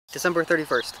December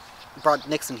 31st. Brought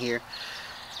Nixon here.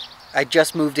 I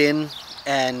just moved in,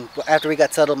 and after we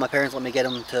got settled, my parents let me get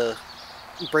him to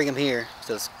bring him here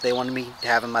because they wanted me to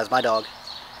have him as my dog.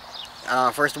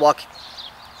 First walk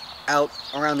out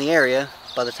around the area,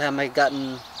 by the time I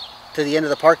gotten to the end of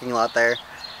the parking lot there,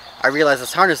 I realized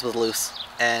his harness was loose,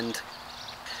 and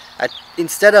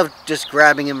instead of just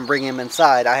grabbing him and bringing him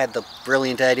inside, I had the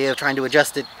brilliant idea of trying to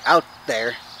adjust it out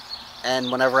there.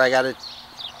 And whenever I got it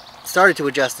started to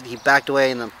adjust it, he backed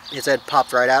away and his head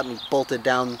popped right out and he bolted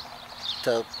down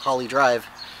to Holly Drive.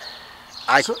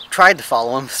 I tried to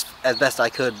follow him as best I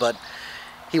could, but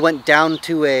he went down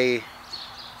to a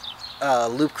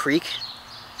Loop Creek,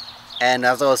 and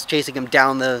as I was chasing him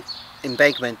down the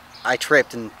embankment, I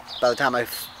tripped, and by the time I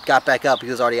got back up, he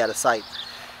was already out of sight.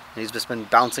 And he's just been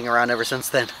bouncing around ever since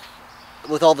then.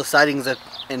 With all the sightings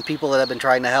and people that have been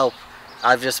trying to help,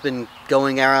 I've just been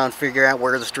going around figuring out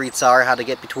where the streets are, how to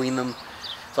get between them.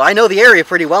 So I know the area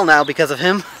pretty well now because of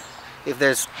him, if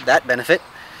there's that benefit.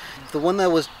 The one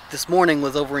that was this morning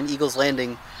was over in Eagles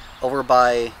Landing, over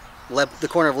by the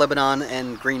corner of Lebanon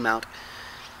and Greenmount.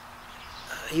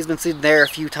 He's been seen there a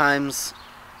few times.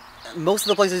 Most of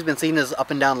the places he's been seen is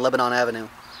up and down Lebanon Avenue.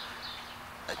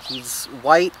 He's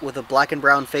white with a black and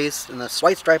brown face and a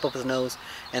white stripe up his nose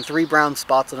and 3 brown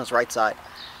spots on his right side.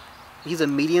 He's a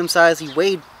medium size. He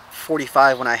weighed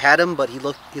 45 when I had him, but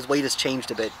his weight has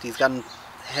changed a bit. He's gotten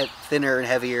thinner and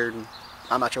heavier, and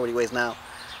I'm not sure what he weighs now.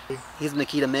 He's an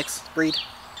Akita mix breed.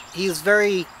 He's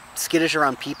very skittish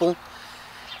around people.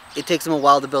 It takes him a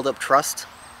while to build up trust,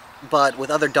 but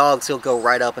with other dogs he'll go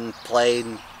right up and play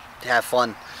and have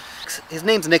fun. His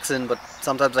name's Nixon, but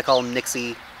sometimes I call him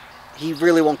Nixie. He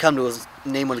really won't come to his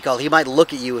name when you call it. He might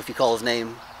look at you if you call his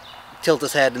name, tilt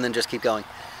his head, and then just keep going.